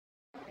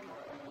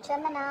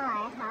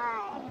Gemini,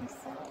 hi.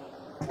 So,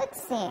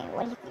 let's see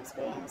what you can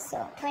experience.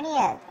 So,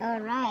 20th,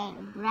 alright.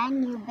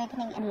 Brand new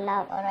beginning in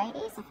love, alright.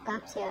 Ace of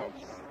Cups here.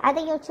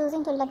 Either you're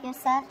choosing to love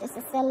yourself, this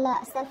is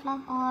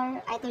self-love,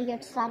 or either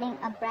you're starting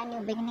a brand new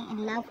beginning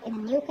in love in a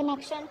new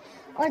connection,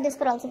 or this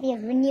could also be a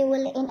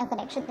renewal in a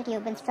connection that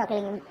you've been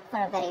struggling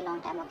for a very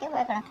long time, okay?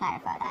 We're going to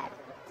clarify that.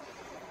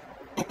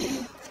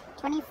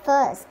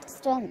 21st,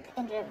 strength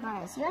in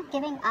reverse. You're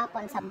giving up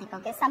on something,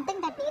 okay?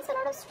 Something that needs a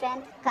lot of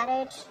strength,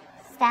 courage,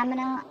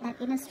 stamina, that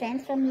inner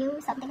strength from you,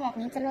 something that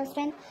needs a lot of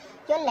strength.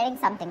 You're letting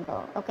something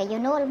go, okay? You're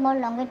no more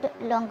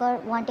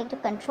longer wanting to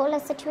control a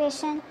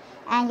situation,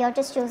 and you're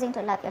just choosing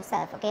to love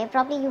yourself, okay?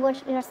 Probably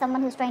you're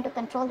someone who's trying to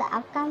control the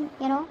outcome,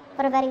 you know,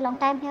 for a very long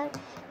time here.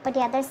 But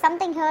yeah, there's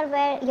something here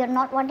where you're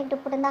not wanting to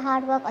put in the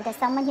hard work, or there's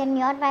someone here in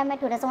your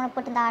environment who doesn't want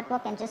to put in the hard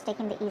work and just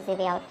taking the easy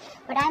way out.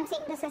 But I'm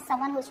seeing this as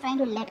someone who's trying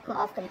to let go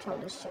of control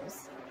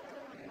issues.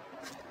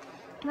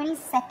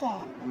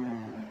 22nd,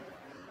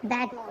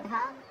 bad mood,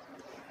 huh?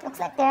 Looks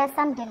like there are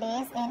some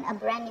delays in a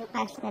brand new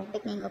passionate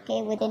beginning,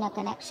 okay, within a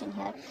connection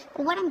here.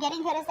 But what I'm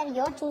getting here is that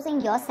you're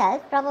choosing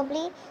yourself,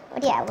 probably.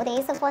 But yeah, with the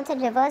Ace of Wands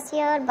in reverse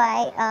here,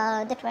 by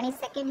the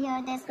 22nd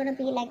here, there's going to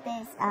be like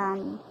this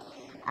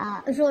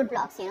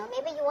roadblocks, you know.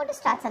 Maybe you want to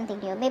start something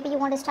new. Maybe you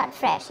want to start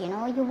fresh, you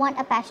know. You want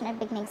a passionate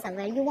beginning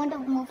somewhere. You want to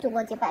move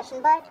towards your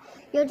passion, but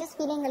you're just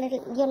feeling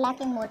you're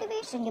lacking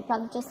motivation. You're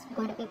probably just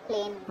going to be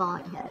plain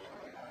bored here.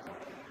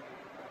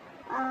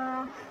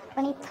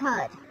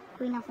 23rd.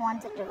 Queen of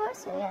Wands in reverse,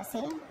 so you're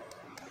seeing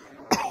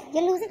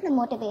you're losing the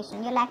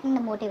motivation, you're lacking the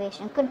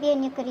motivation. Could be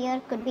in your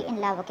career, could be in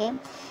love, okay?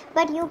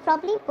 But you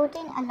probably put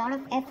in a lot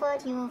of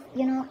effort.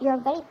 You're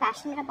very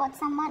passionate about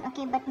someone,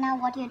 okay? But now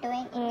what you're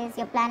doing is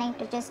you're planning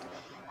to just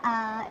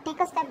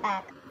take a step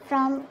back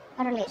from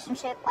a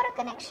relationship or a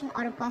connection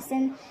or a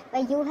person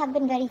where you have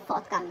been very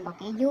forthcoming,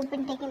 okay? You've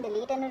been taking the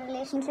lead in a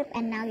relationship,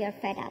 and now you're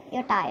fed up,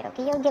 you're tired,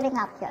 okay? You're giving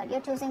up here.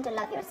 You're choosing to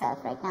love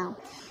yourself right now,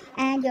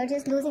 and you're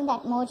just losing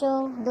that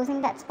mojo,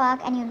 losing that spark,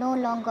 and you no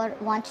longer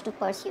want to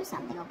pursue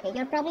something, okay?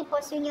 You're probably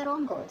pursuing your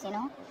own goals, you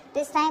know.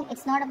 This time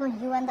it's not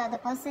about you and the other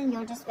person.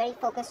 You're just very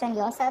focused on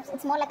yourselves.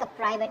 It's more like a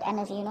private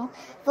energy, you know,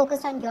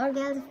 focused on your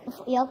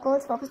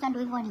goals, focused on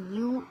doing what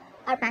you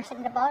are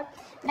passionate about.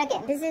 But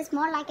again, this is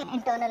more like an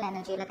internal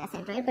energy, like I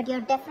said, right? But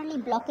you're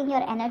definitely blocking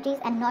your energies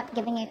and not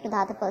giving it to the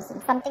other person,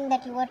 something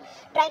that you were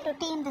trying to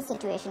tame the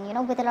situation, you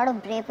know, with a lot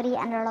of bravery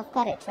and a lot of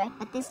courage, right?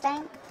 But this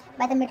time,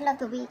 by the middle of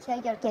the week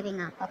here, you're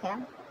giving up, okay?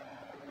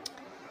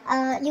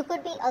 You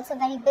could be also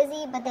very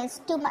busy, but there's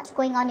too much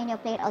going on in your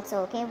plate also,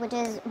 okay?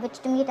 Which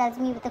to me tells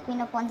me, with the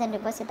Queen of Wands in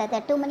reverse, that there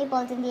are too many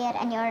balls in the air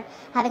and you're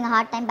having a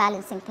hard time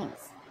balancing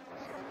things.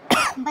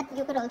 But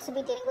you could also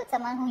be dealing with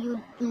someone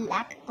who you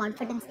lack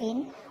confidence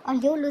in, or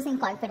you're losing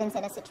confidence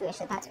in a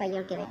situation. That's why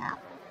you're giving up.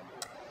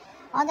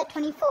 On the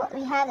 24th,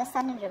 we have the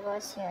Sun in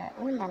reverse here.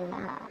 Ooh la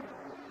la.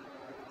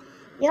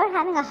 You're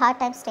having a hard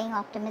time staying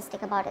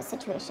optimistic about a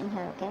situation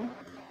here, okay?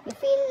 You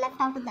feel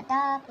left out in the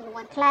dark, you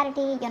want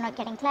clarity, you're not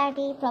getting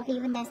clarity, probably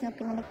even there's no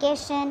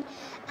communication.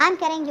 I'm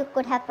getting you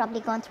could have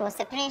probably gone through a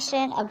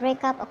separation, a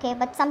breakup, okay?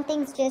 But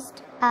something's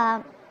just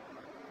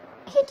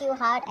hit you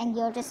hard, and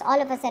you're just,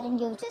 all of a sudden,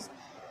 you've just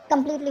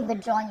completely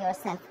withdrawn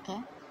yourself,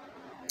 okay?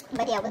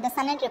 But yeah, with the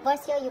Sun in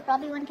reverse here, you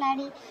probably want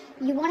clarity.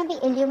 You want to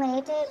be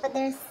illuminated, but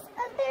there's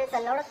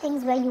a lot of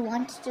things where you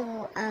want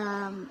to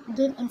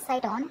gain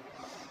insight on.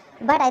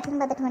 But I think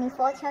by the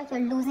 24th here,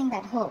 you're losing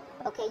that hope,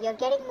 okay? You're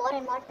getting more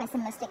and more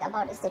pessimistic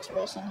about the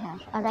situation here,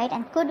 all right?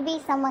 And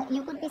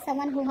you could be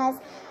someone who has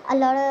a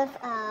lot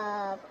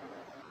of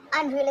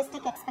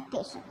unrealistic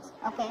expectations,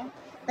 okay?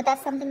 But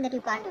that's something that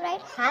you can't do,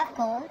 right? Have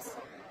goals,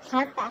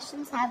 have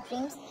passions, have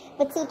dreams,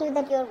 but see to it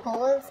that your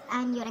goals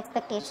and your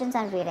expectations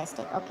are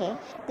realistic, okay?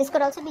 This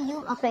could also be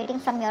you operating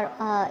from your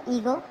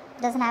ego.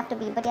 Doesn't have to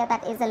be, but yeah,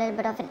 that is a little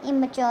bit of an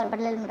immature but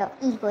a little bit of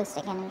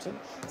egoistic energy.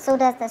 So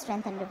does the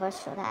Strength in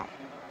reverse show that.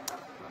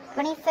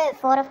 25th,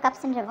 Four of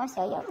Cups in reverse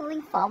here. You're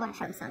moving forward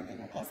from something,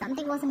 okay?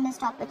 Something was a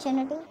missed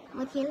opportunity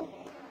with you,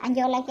 and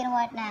you're like, you know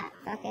what, nah,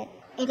 fuck it.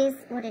 It is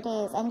what it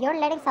is, and you're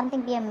letting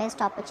something be a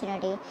missed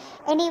opportunity.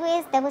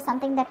 Anyways, there was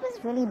something that was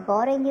really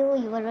boring you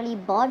were really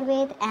bored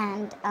with,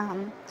 and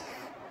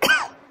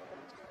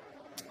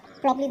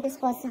probably this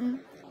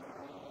person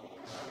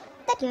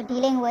that you're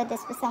dealing with,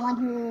 this was someone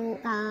who,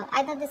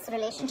 either this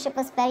relationship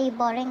was very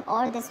boring,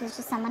 or this was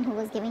just someone who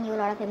was giving you a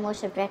lot of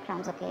emotional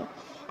breadcrumbs, okay?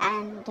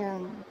 And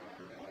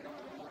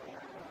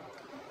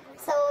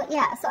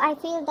so I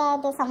feel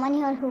that there's someone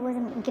here who was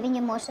giving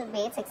you emotional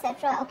weights,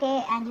 etc.,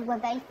 okay, and you were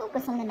very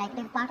focused on the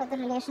negative part of the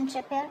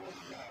relationship here.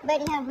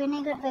 But yeah, we're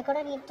going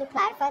to need to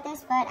clarify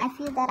this, but I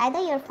feel that either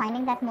you're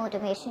finding that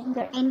motivation,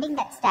 you're ending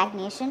that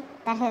stagnation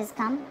that has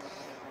come,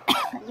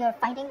 you're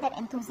finding that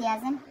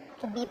enthusiasm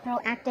to be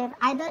proactive,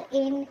 either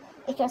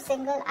if you're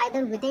single,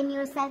 either within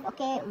yourself,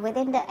 okay,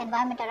 within the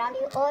environment around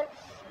you, or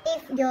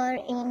if you're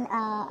in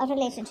a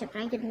relationship,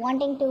 right? You're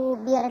wanting to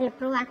be a little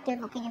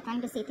proactive, okay? You're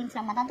trying to see things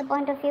from another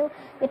point of view.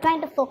 You're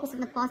trying to focus on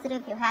the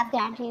positive. You have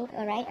gratitude,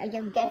 all right? Or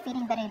you're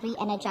feeling very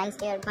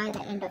re-energized here by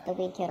the end of the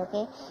week here,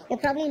 okay? You're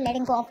probably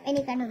letting go of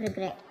any kind of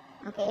regret,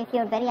 Okay, if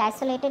you're very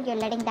isolated, you're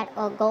letting that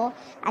go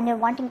and you're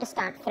wanting to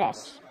start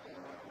fresh.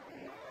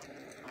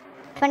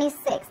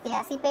 26,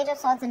 yeah, see Page of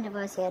Swords in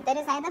reverse here. There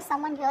is either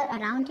someone here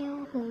around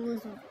you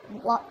who's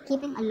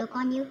keeping a look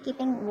on you,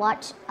 keeping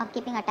watch or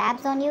keeping a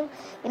tabs on you.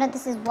 You know,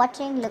 this is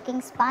watching, looking,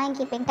 spying,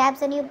 keeping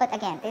tabs on you, but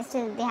again,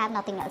 they have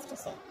nothing else to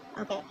say.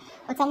 Okay,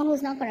 but someone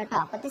who's not going to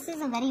talk. But this is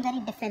a very, very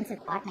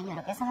defensive partner here.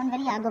 Okay, someone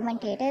very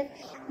argumentative,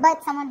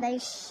 but someone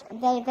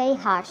very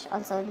harsh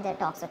also in their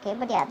talks. Okay,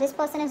 but yeah, this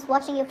person is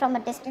watching you from a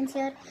distance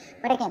here.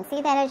 But again,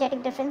 see the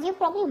energetic difference. You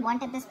probably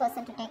wanted this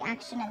person to take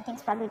action, and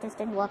things probably just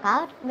didn't work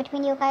out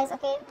between you guys.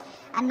 Okay,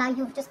 and now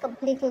you've just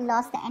completely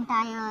lost the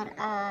entire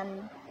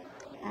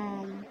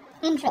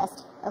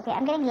interest. Okay,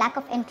 I'm getting lack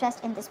of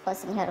interest in this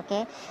person here.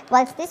 Okay,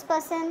 whilst this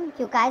person,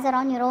 you guys are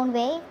on your own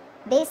way.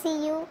 They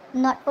see you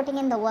not putting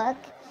in the work.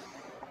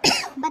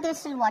 But they're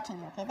still watching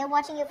you, okay? They're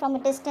watching you from a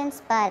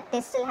distance, but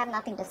they still have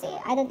nothing to say.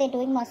 Either they're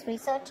doing more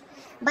research,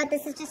 but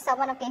this is just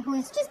someone, okay, who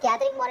is just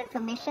gathering more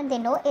information. They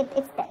know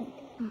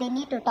they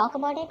need to talk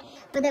about it,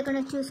 but they're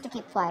going to choose to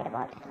keep quiet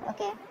about it,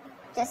 okay?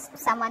 Just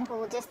someone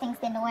who just thinks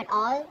they know it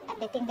all, and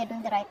they think they're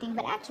doing the right thing,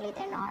 but actually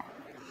they're not.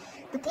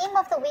 The theme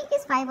of the week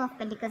is 5 of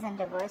Pentacles in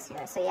reverse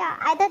here. So yeah,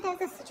 either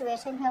there's a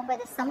situation here where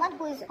there's someone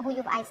who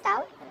you've iced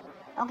out,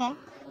 okay?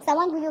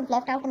 Someone who you've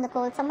left out in the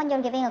cold, someone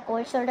you're giving a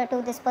cold shoulder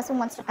to. This person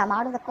wants to come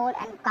out of the cold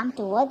and come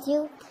towards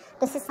you.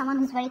 This is someone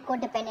who's very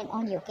codependent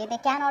on you, okay? They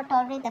cannot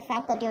tolerate the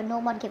fact that you're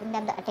no more giving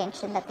them the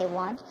attention that they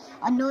want,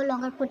 or no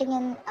longer putting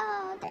in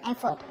the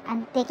effort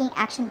and taking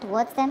action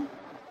towards them,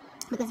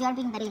 because you're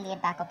being very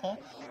laid back, okay?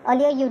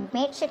 Earlier you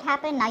made shit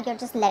happen, now you're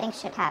just letting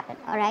shit happen,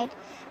 alright?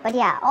 But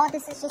yeah, or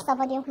this is just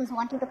somebody who's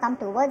wanting to come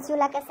towards you,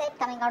 like I said,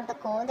 coming out of the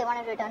cold, they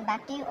want to return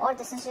back to you, or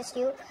this is just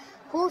you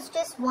who's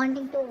just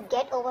wanting to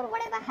get over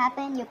whatever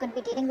happened. You could be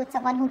dealing with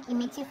someone who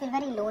makes you feel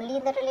very lonely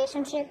in the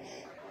relationship.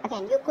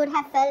 Again, you could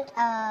have felt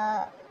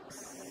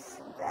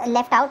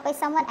left out by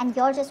someone, and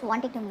you're just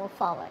wanting to move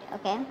forward,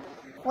 okay?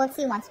 We'll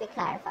see once we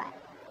clarify.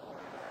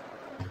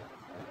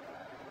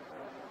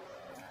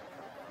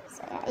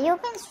 So yeah,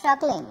 you've been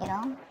struggling, you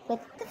know, with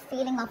the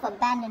feeling of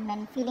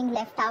abandonment, feeling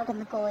left out in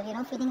the cold, you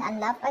know, feeling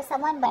unloved by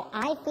someone, but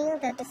I feel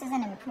that this is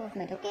an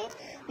improvement, okay?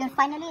 You're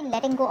finally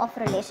letting go of a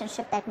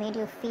relationship that made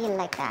you feel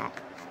like that.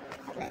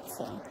 Let's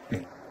see.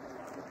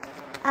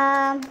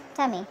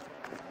 Tell me,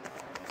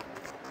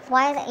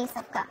 why the Ace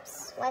of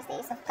Cups? Why is the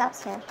Ace of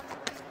Cups here?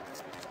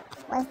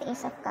 Why is the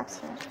Ace of Cups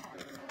here?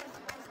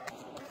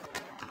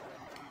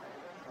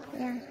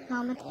 Yeah,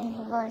 Hermit in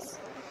reverse.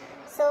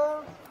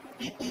 So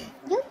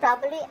you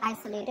probably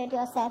isolated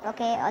yourself,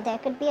 okay, or there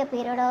could be a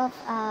period of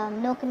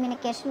no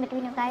communication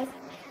between you guys,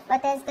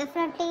 but there's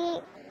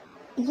definitely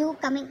you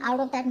coming out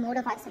of that mode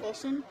of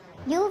isolation.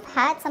 You've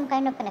had some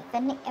kind of an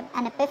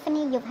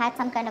epiphany, you've had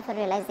some kind of a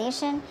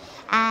realization,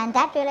 and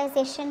that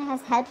realization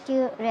has helped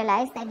you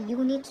realize that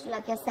you need to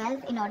love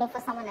yourself in order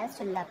for someone else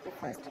to love you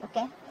first,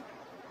 okay?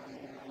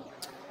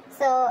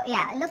 So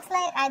yeah, looks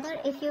like either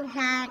if you've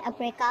had a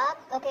breakup,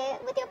 okay,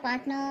 with your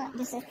partner,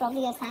 this is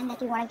probably a sign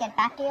that you want to get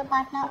back to your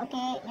partner,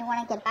 okay, you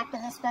want to get back to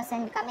this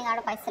person coming out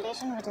of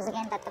isolation, which is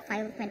again that the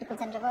 5 of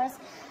Pentacles in reverse.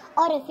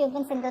 Or if you've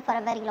been single for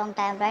a very long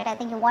time, right, I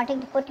think you're wanting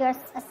to put your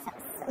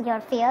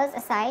fears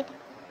aside,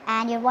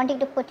 and you're wanting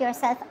to put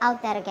yourself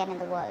out there again in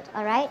the world,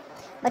 alright?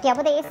 But yeah,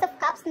 with the Ace of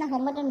Cups and the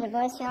Hermit in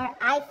reverse here,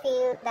 I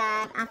feel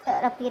that after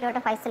a period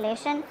of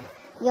isolation,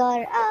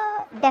 you're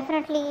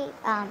definitely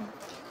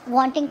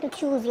wanting to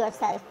choose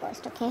yourself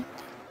first, okay?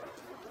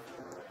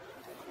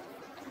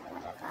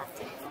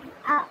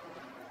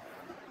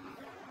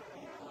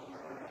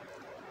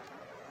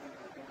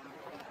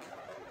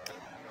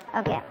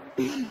 Okay.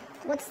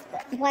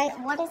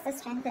 What is the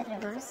Strength in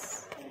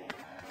reverse?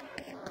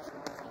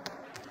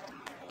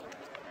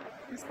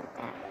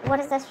 What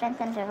is the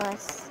Strength in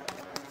reverse?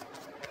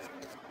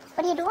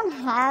 But you don't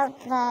have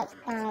that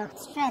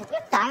strength.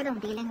 You're tired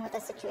of dealing with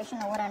the situation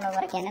over and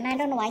over again. And I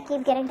don't know, I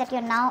keep getting that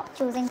you're now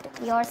choosing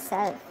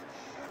yourself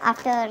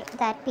after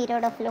that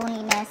period of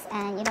loneliness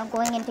and, you know,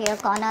 going into your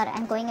corner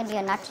and going into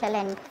your nutshell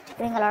and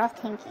doing a lot of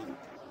thinking.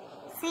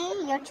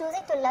 See, you're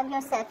choosing to love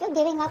yourself. You're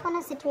giving up on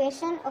a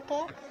situation,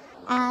 okay?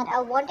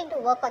 And wanting to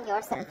work on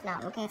yourself now,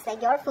 okay? It's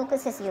like your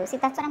focus is you. See,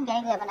 that's what I'm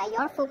getting here. Now,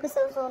 your focus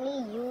is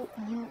only you,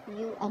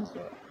 and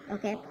you,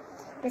 okay?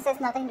 This has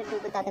nothing to do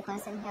with the other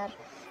person here.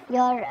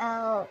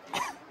 You're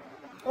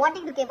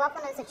wanting to give up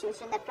on a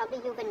situation that probably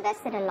you've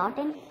invested a lot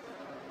in.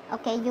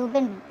 Okay, you've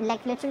been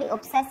like literally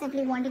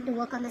obsessively wanting to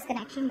work on this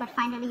connection, but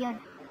finally you're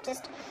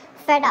just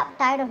fed up,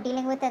 tired of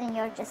dealing with it, and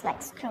you're just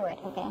like, screw it,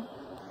 okay?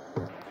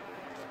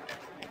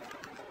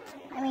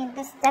 I mean,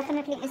 this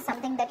definitely is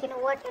something that, you know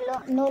what,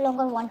 you no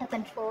longer want to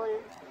control.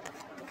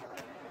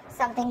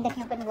 Something that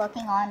you've been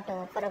working on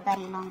for a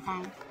very long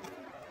time.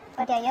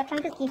 But yeah, you're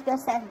trying to keep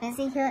yourself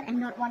busy here and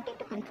not wanting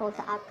to control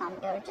the outcome.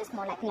 You're just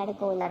more like, let it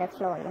go, let it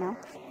flow, you know.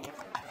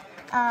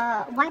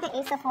 Why the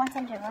Ace of Wands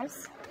in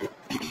reverse?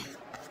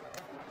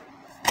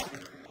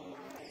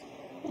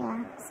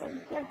 Yeah, see,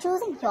 you're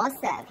choosing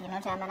yourself, you know,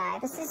 Gemini.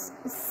 This is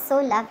so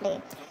lovely.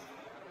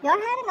 You're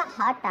having a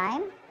hard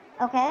time,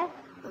 okay?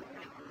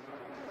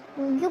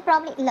 you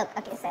probably look,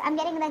 okay, so I'm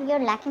getting that you're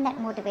lacking that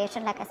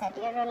motivation. Like I said,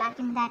 you're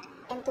lacking that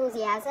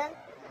enthusiasm.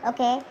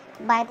 Okay,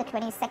 by the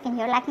 22nd,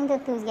 you're lacking the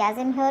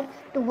enthusiasm here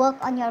to work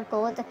on your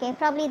goals. Okay,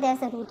 probably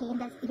there's a routine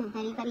that you're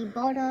very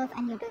bored of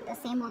and you're doing the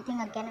same old thing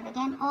again and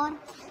again, or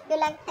you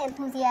lack the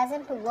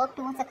enthusiasm to work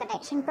towards a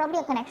connection, probably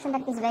a connection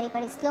that is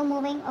very slow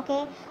moving.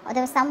 Okay, or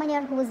there was someone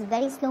here who was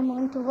very slow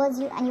moving towards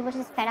you and you were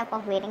just fed up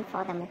of waiting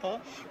for them. Okay,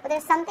 but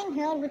there's something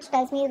here which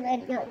tells me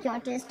that you're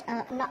just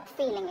not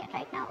feeling it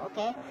right now.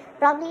 Okay,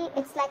 probably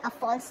it's like a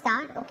false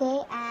start. Okay,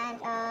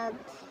 and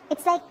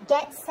it's like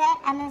get set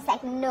and then it's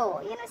like no,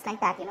 it's like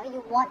that,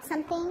 you want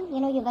something,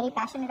 you're very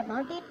passionate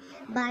about it,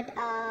 but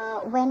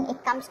when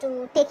it comes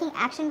to taking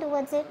action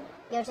towards it,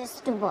 you're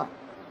just too bored.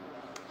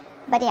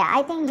 But yeah,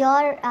 I think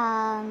your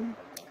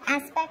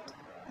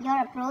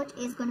your approach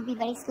is going to be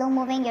very slow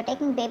moving. You're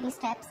taking baby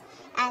steps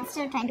and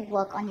still trying to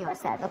work on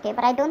yourself. Okay,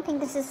 but I don't think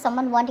this is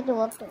someone wanting to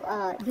work to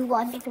you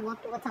wanting to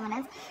work towards someone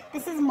else.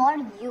 This is more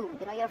you,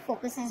 your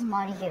focus is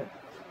more you.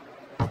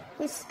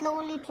 You're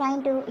slowly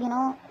trying to,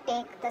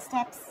 take the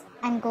steps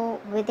and go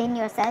within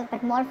yourself,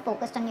 but more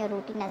focused on your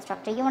routine and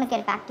structure. You want to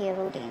get back to your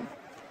routine.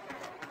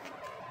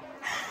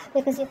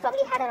 Because you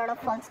probably had a lot of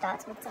false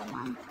starts with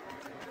someone.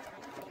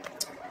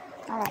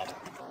 Alright.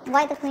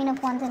 Why the Queen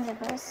of Wands in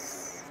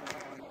reverse?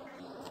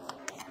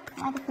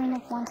 Why the Queen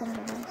of Wands in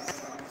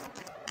reverse?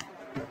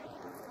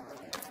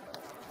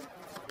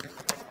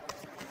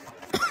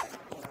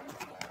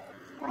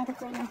 Why the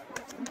Queen of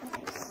Wands in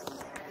reverse?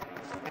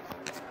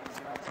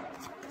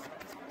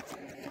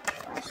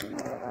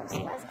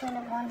 What's Queen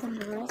of Wands in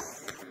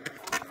reverse?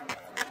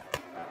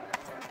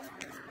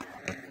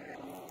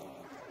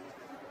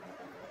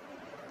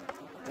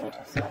 Page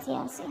of Swords,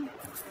 yeah, see.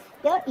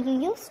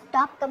 You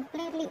stop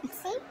completely.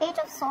 See, Page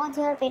of Swords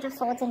here, Page of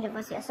Swords in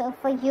reverse here. So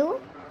for you,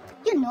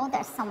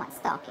 there's someone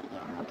stalking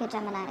you. Okay,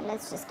 Gemini,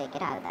 let's just take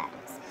it out of that.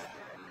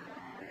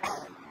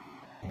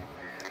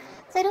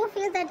 So I do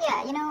feel that,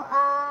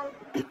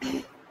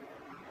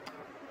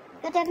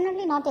 you're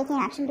definitely not taking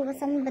action towards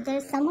someone, but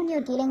there's someone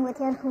you're dealing with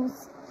here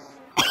who's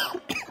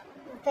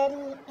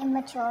very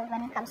immature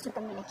when it comes to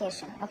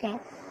communication. Okay,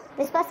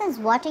 this person is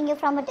watching you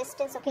from a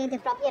distance. Okay, they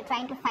probably are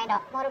trying to find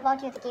out more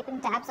about you, they're keeping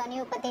tabs on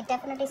you, but they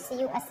definitely see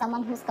you as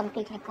someone who's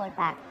completely cold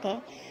back.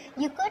 Okay,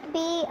 you could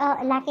be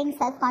lacking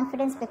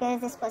self-confidence because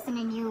this person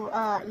and you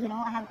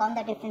have gone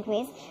their different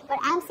ways, but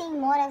I'm seeing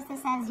more as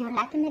this as you're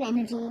lacking that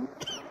energy,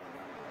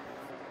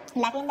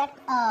 lacking that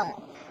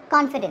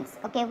confidence.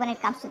 Okay, when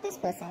it comes to this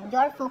person,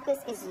 your focus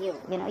is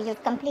you're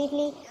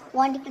completely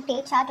wanting to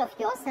take charge of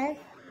yourself,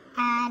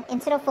 and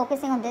instead of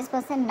focusing on this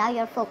person, now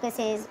your focus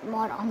is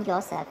more on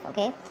yourself.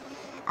 Okay,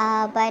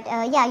 but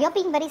yeah, you're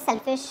being very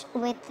selfish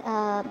with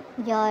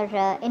your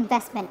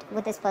investment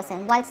with this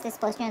person whilst this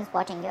person is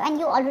watching you, and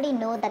you already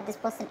know that this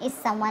person is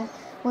someone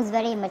who's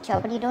very immature,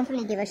 but you don't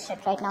really give a shit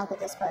right now to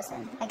this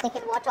person. Like, they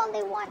can watch all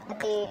they want, but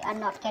they are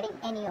not getting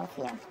any of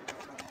you.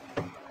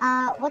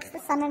 What's the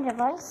Sun in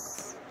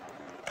reverse?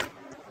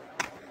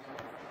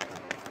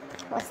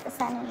 What's the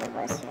Sun in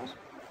reverse here?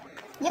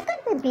 You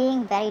could be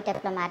being very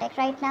diplomatic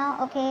right now,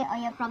 okay, or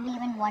you're probably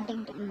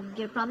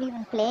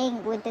even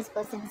playing with this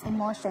person's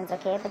emotions,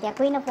 okay, but the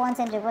Queen of Wands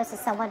in reverse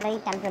is someone very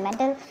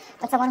temperamental,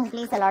 but someone who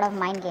plays a lot of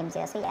mind games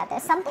here. So yeah,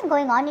 there's something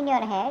going on in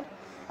your head,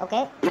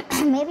 okay,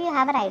 maybe you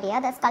have an idea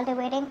that's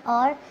cultivating,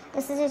 or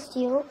this is just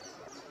you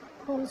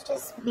who's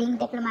just being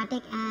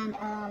diplomatic and,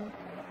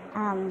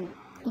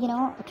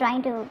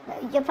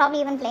 you're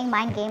probably even playing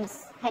mind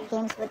games, head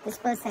games with this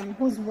person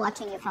who's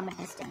watching you from a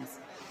distance.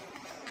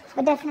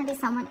 But definitely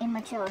someone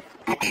immature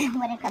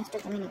when it comes to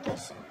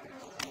communication.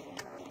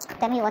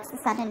 Tell me, what's the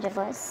Sun in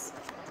reverse?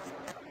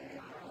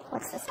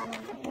 What's the Sun in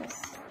reverse?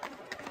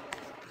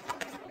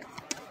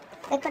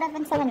 There could have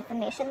been some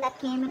information that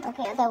came in,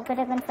 okay, there could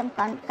have been some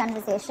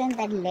conversation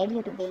that led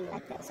you to being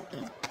like this,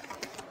 okay.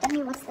 Tell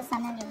me, what's the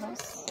Sun in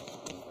reverse?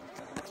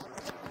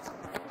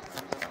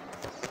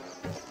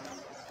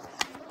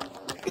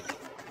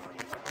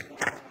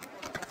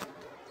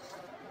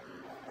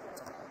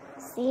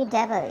 See,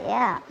 Devil,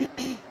 yeah.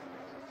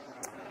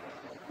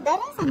 There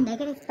is a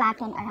negative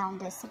pattern around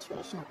this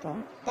situation, okay?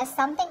 There's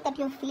something that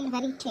you feel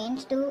very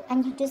changed to,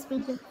 and you just feel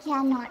you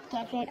cannot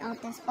get rid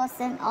of this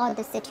person or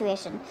this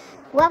situation.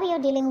 Whoever you're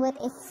dealing with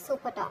is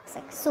super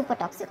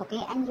toxic,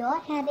 okay? And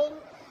you're having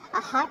a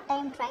hard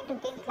time trying to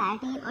gain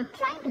clarity or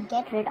trying to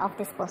get rid of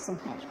this person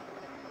here.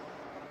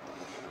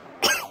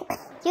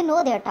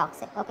 They're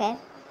toxic, okay?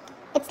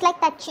 It's like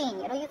that chain,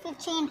 you feel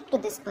chained to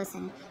this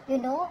person. They're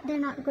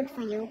not good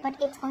for you, but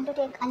it's going to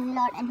take a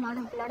lot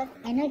of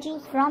energy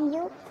from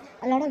you,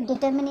 a lot of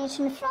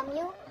determination from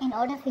you in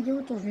order for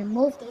you to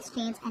remove these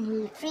chains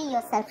and free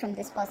yourself from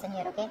this person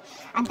here, okay?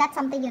 And that's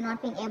something you're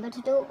not being able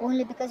to do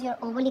only because you're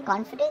overly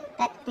confident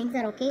that things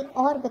are okay,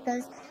 or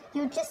because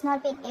you're just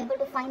not being able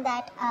to find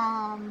that,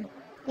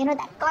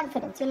 that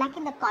confidence. You're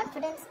lacking the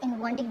confidence in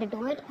wanting to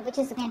do it, which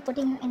is again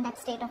putting you in that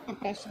state of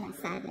depression and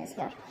sadness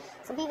here.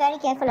 So be very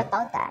careful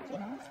about that,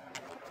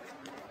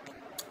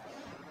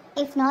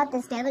 If not,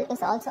 this Devil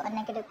is also a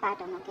negative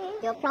pattern, okay?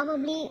 You're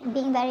probably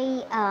being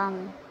very,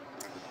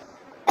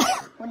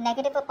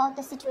 negative about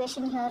the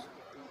situation here.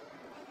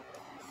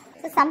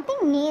 So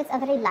something needs a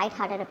very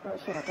light-hearted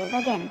approach here, okay?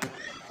 But again,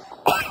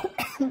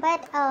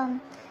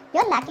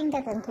 you're lacking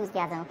that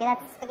enthusiasm, okay?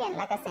 That's, again,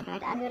 like I said,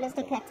 right?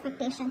 Unrealistic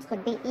expectations,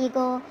 could be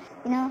ego,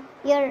 you know,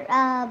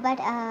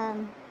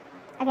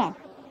 again,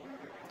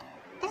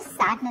 there's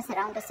sadness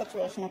around the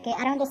situation, okay?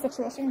 Around the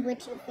situation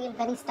which you feel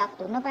very stuck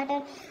to. No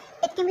matter,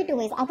 it can be two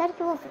ways. Either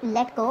you have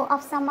let go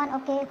of someone,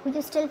 okay, who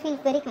you still feel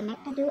very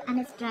connected to and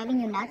it's driving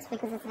you nuts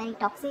because it's very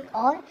toxic,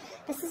 or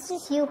this is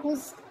just you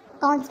who's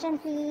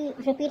constantly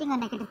repeating a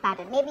negative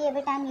pattern. Maybe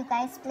every time you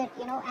guys split,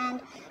 you know,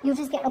 and you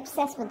just get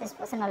obsessed with this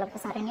person all of a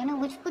sudden, you know,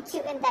 which puts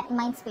you in that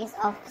mind space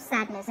of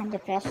sadness and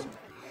depression.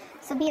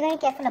 So be very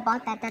careful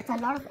about that. That's a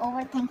lot of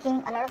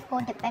overthinking, a lot of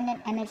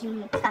codependent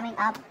energy coming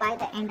up by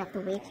the end of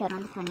the week here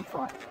on the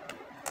 24th.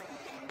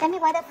 Tell me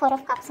why the Four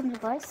of Cups in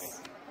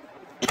reverse.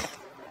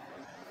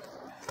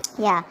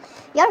 Yeah,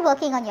 you're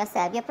working on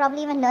yourself. You're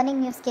probably even learning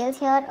new skills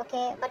here,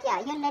 okay? But yeah,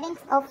 you're letting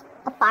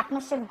a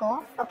partnership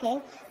go, okay?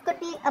 Could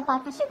be a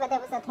partnership where there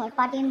was a third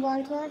party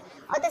involved here,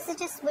 or this is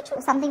just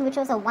something which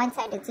was a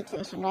one-sided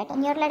situation, right?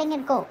 And you're letting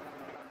it go.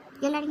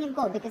 You're letting it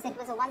go because it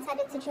was a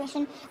one-sided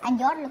situation and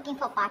you're looking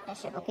for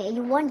partnership, okay?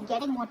 You weren't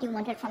getting what you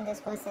wanted from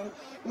this person.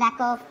 Lack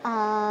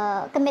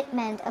of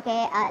commitment,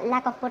 okay?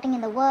 Lack of putting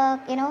in the work,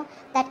 you know?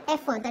 That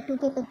effort that two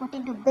people put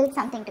in to build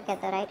something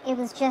together, right? It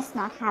was just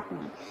not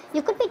happening.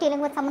 You could be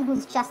dealing with someone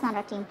who's just not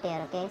a team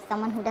player, okay?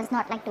 Someone who does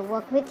not like to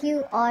work with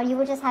you, or you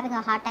were just having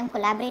a hard time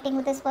collaborating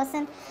with this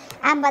person.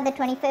 And by the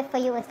 25th for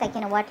you, it's like,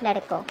 you know what? Let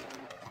it go.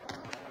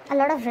 A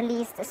lot of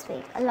release this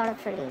week. A lot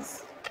of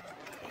release.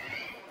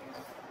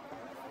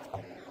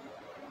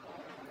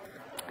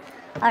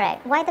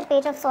 Alright, why the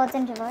Page of Swords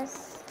in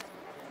reverse?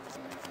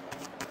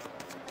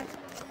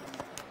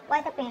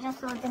 Why the Page of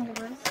Swords in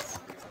reverse?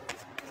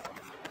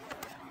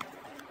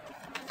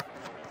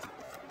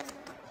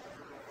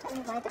 Tell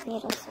me why the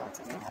Page of Swords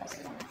in reverse.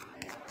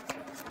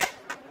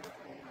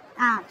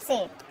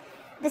 Say,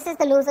 this is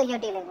the loser you're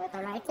dealing with,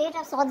 alright? Page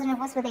of Swords in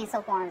reverse with Ace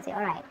of Wands here,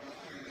 alright.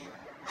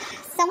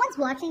 Someone's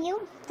watching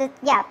you.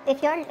 Yeah,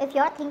 if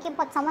you're thinking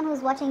about someone who's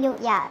watching you,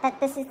 yeah, that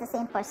this is the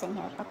same person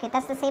here, okay?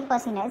 That's the same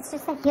person here. It's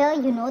just that here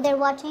you know they're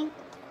watching,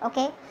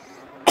 okay?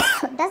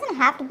 Doesn't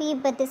have to be,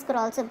 but this could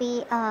also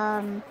be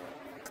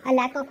a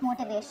lack of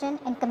motivation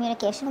in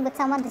communication with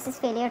someone. This is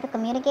failure to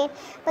communicate.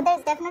 But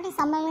there's definitely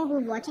someone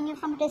who's watching you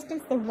from a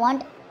distance. They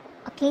want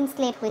a clean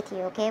slate with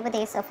you, okay? With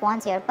the Ace of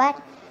Wands here.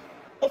 But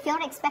if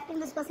you're expecting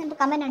this person to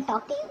come in and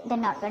talk to you, they're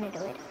not going to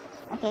do it,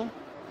 okay?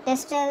 They're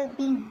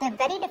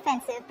very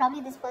defensive.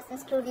 Probably this person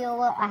screwed you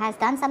over or has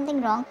done something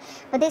wrong.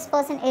 But this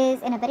person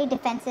is in a very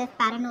defensive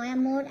paranoia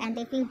mode and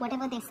they feel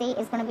whatever they say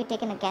is going to be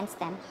taken against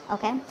them.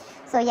 Okay.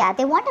 So yeah,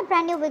 they want a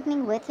brand new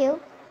beginning with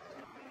you.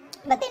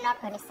 But they're not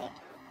going to say it.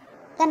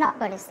 They're not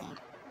going to say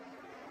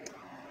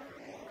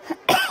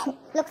it.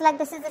 Looks like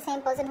this is the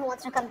same person who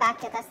wants to come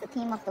back here. That's the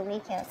theme of the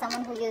week here.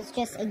 Someone who is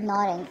just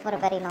ignoring for a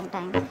very long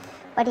time.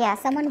 But yeah,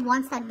 someone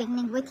wants that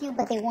beginning with you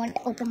but they won't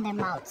open their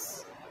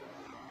mouths.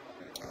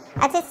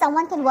 I'd say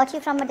someone can watch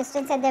you from a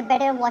distance and they're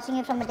better watching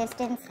you from a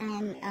distance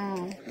and,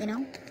 you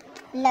know,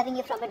 loving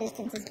you from a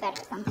distance is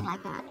better, something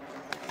like that.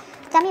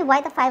 Tell me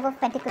why the Five of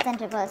Pentacles in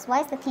reverse. Why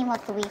is the theme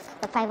of the week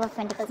the Five of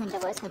Pentacles in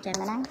reverse for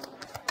Gemini?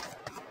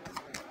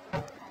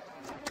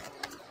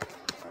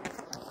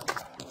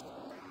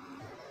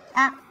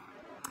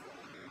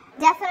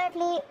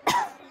 Definitely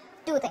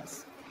two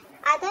things.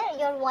 Either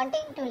you're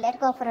wanting to let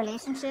go of a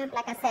relationship,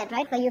 like I said,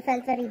 right, where you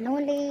felt very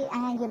lonely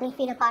and you didn't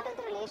feel a part of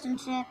the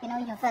relationship, you know,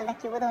 you felt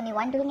like you were the only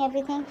one doing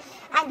everything,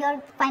 and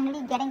you're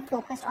finally getting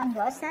focused on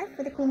yourself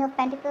with the Queen of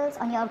Pentacles,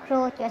 on your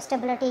growth, your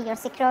stability, your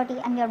security,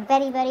 and you're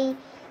very, very,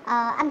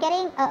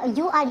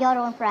 you are your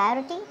own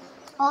priority,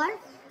 or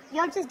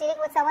you're just dealing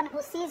with someone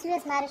who sees you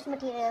as marriage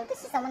material.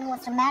 This is someone who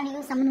wants to marry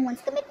you, someone who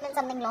wants commitment,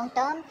 something long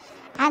term,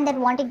 and they're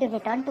wanting to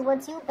return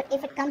towards you. But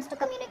if it comes to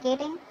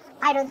communicating,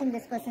 I don't think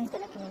this person is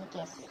going to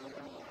communicate.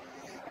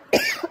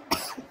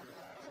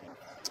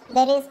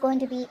 There is going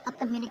to be a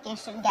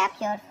communication gap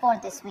here for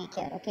this week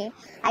here, okay?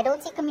 I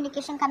don't see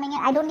communication coming in.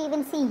 I don't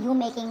even see you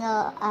making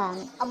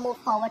a move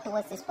forward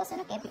towards this person,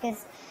 okay?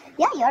 Because,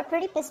 yeah, you're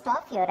pretty pissed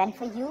off here. And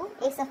for you,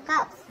 Ace of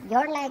Cups,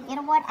 you're like, you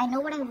know what? I know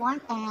what I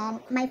want and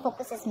my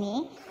focus is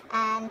me.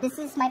 And this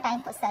is my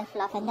time for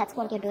self-love. And that's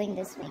what you're doing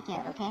this week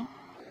here, okay?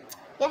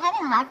 You're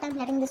having a hard time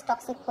letting this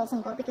toxic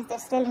person go because they're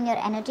still in your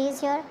energies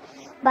here.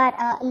 But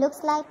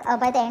looks like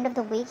by the end of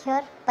the week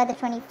here, by the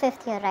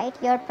 25th here, right,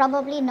 you're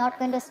probably not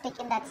going to stick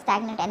in that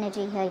stagnant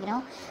energy here, you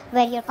know,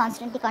 where you're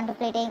constantly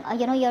contemplating or,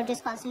 you know, you're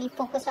just constantly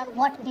focused on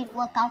what did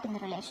work out in the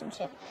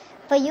relationship.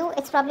 For you,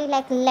 it's probably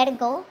like let it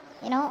go,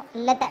 you know,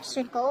 let that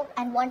shit go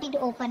and wanting to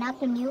open up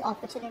to new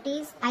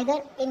opportunities,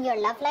 either in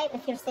your love life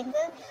if you're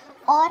single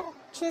or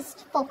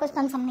just focus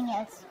on something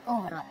else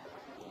overall.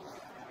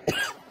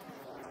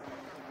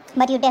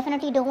 But you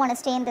definitely don't want to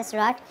stay in this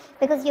rut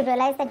because you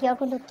realize that you're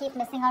going to keep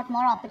missing out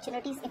more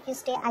opportunities if you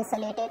stay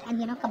isolated and,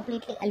 you know,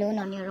 completely alone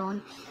on your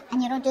own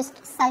and, you know,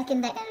 just sulk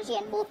in that energy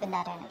and move in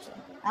that energy.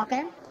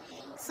 Okay?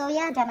 So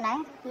yeah,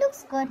 Gemini,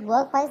 looks good.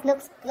 Work-wise,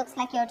 looks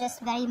like you're just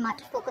very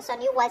much focused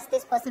on you, whilst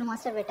this person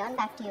wants to return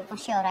back to you for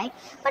sure, right?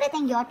 But I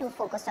think you're too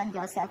focused on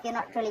yourself. You're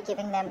not really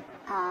giving them,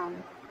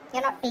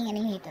 you're not paying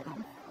any heed to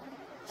them.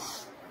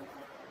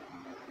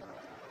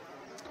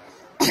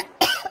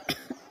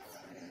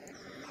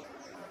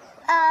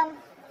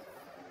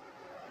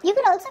 You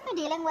could also be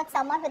dealing with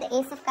someone with the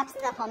Ace of Cups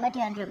and the Hermit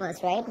here in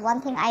reverse, right? One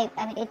thing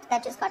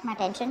that just got my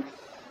attention.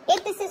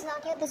 If this is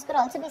not you, this could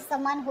also be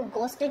someone who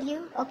ghosted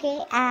you, okay?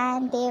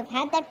 And they've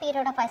had that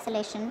period of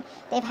isolation.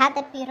 They've had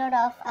that period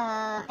of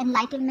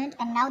enlightenment,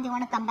 and now they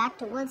want to come back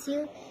towards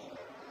you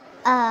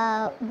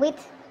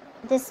with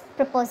this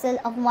proposal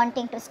of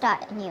wanting to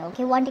start anew,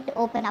 okay? Wanting to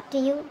open up to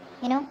you,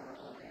 you know?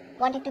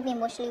 Wanting to be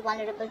emotionally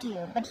vulnerable to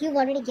you. But you've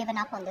already given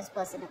up on this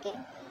person, okay?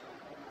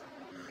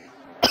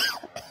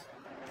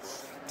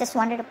 Just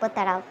wanted to put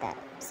that out there.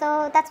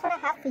 So that's what I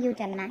have for you,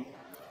 Gemini.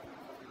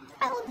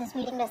 I hope this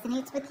reading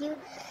resonates with you.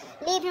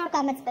 Leave your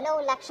comments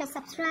below, like, share,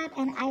 subscribe,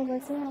 and I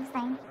will see you next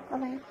time.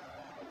 Bye-bye.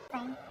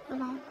 Bye.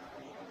 Bye-bye.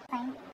 Bye.